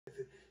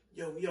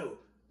said, yo,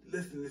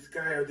 listen, this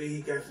guy out there,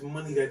 he got some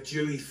money, he got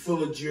jewelry, he's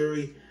full of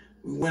jewelry.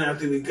 We went out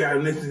there, we got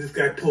him, next thing this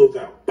guy pulls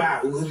out,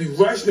 bow, because we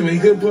rushed him and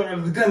he couldn't pull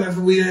out the gun. That's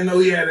what we didn't know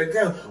he had a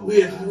gun.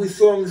 We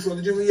saw him, we saw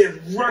the jewelry, we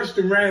had rushed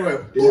him right away.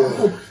 Boom,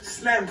 boom,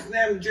 slam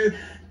the jewelry,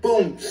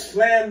 boom,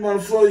 slammed him on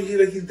the floor, like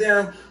he's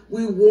down.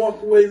 We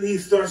walk away, he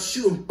starts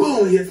shooting,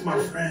 boom, he hits my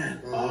friend.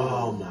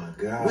 Oh my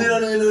God. We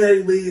don't even know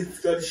that, but he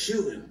started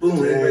shooting.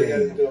 Boom, everybody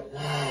gotta go.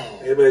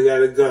 Everybody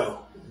gotta go.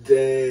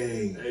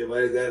 Dang.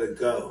 Everybody gotta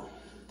go.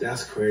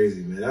 That's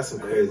crazy, man. That's some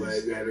crazy.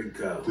 Everybody gotta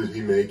go. Did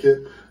he make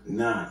it?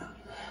 Nah.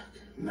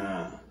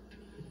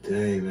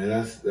 Dang, man,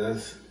 that's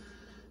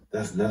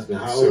nuts, man.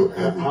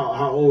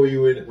 How old were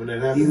you when that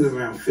happened? He was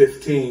around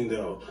 15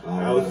 though.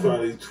 I was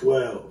probably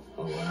 12.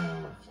 Oh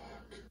wow.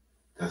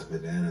 That's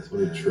bananas,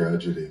 man. What a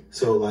tragedy.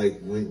 So like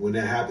when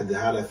that happened,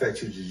 how did it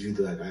affect you? Did you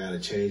like I gotta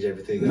change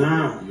everything?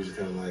 Nah. You just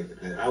kinda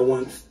like I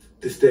went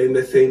to stay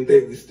that same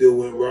day, we still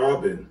went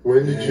robbing.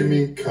 When did you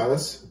meet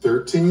Cuss?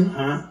 13?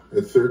 Huh?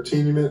 At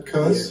 13 you met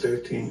Cuss? Yeah,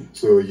 13.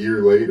 So a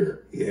year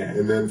later. Yeah.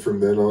 And then from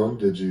then on,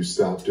 did you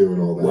stop doing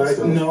all that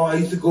stuff? No, I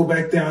used to go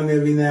back down there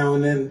every now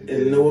and then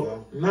and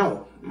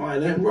no, I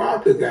didn't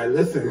rob the guy.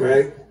 Listen,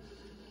 right?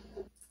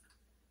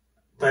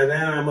 By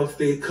then I'm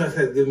upstate, Cuss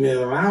had given me an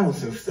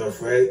allowance and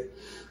stuff, right?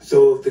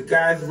 So if the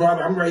guy's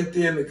robbing, I'm right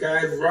there and the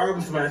guy's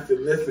robbing somebody, I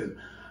said, listen,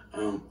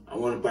 I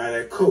want to buy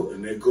that coat,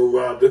 and they go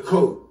rob the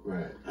coat.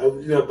 Right.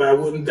 But I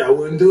wouldn't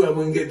do it. I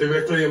wouldn't get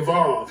directly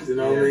involved. You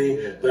know what I mean?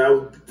 Yeah. But I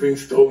would bring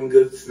stolen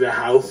goods to the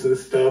house and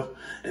stuff,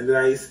 and then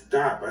I used to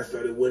stop. I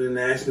started winning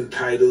national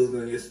titles,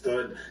 and I just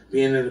started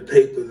being in the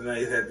papers, and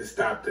I just had to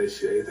stop that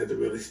shit. I just had to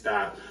really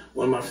stop.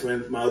 One of my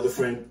friends, my other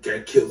friend,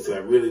 got killed, so I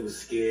really was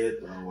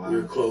scared. Oh, wow. We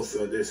were close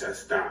to this. I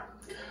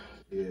stopped.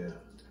 Yeah.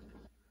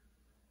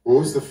 What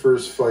was the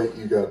first fight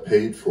you got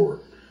paid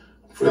for?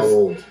 How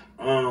old?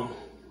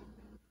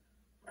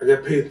 I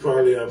got paid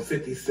probably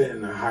 50 cents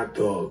in a hot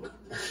dog.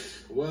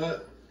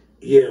 What?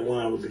 Yeah, when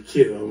I was a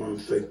kid, I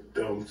was like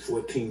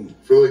 14.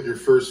 For like your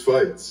first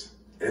fights?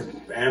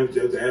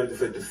 Amateur, like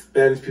the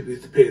Spanish people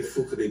used to pay us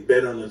food because they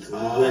bet on us to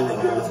win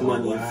and give us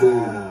money and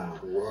food.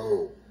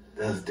 Whoa.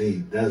 That's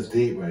deep. That's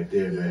deep right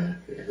there,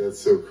 man. Yeah. That's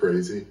so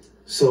crazy.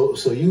 So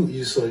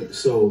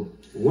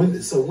when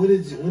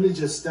did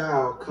your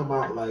style come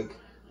out like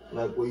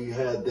where you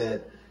had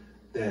that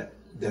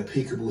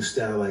peekaboo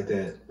style like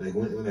that? Like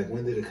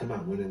when did it come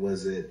out?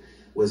 Was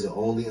it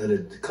only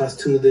under Cuss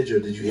tutelage, or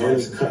did you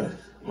have some Cuss?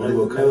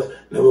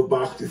 Never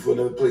boxed before,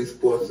 never played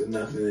sports or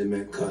nothing. They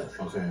meant Cuss.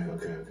 Okay.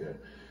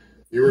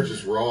 You were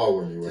just raw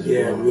when you went.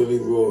 Yeah, really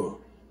raw.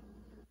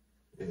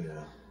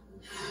 Yeah,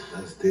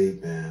 that's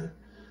deep, man.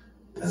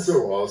 That's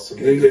so awesome.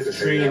 And he gets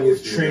trained.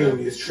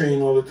 He's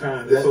trained all the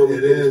time. That's all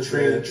it is.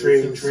 Train.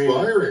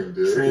 Inspiring,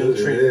 dude.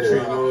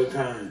 Train all the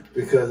time.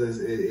 Because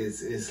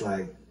it's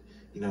like,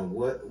 you know,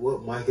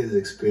 what Mike has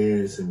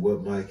experienced and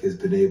what Mike has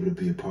been able to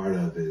be a part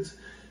of is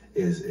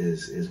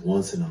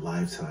once in a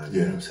lifetime.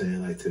 You know what I'm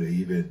saying? Like to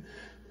even,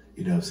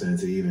 you know what I'm saying,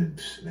 to even,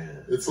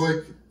 man. It's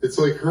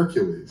like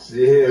Hercules.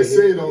 Yeah. I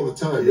say it all the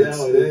time. Yeah,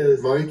 it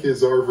is. Mike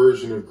is our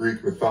version of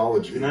Greek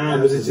mythology. Nah,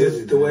 but it's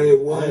just the way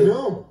it was. I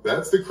know.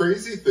 That's the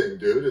crazy thing,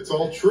 dude. It's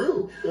all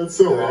true. That's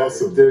so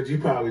awesome. Dude, you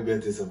probably been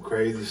through some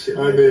crazy shit.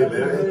 I mean,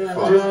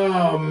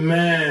 Oh,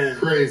 man.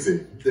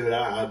 crazy. Dude,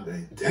 I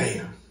mean,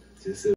 damn. Just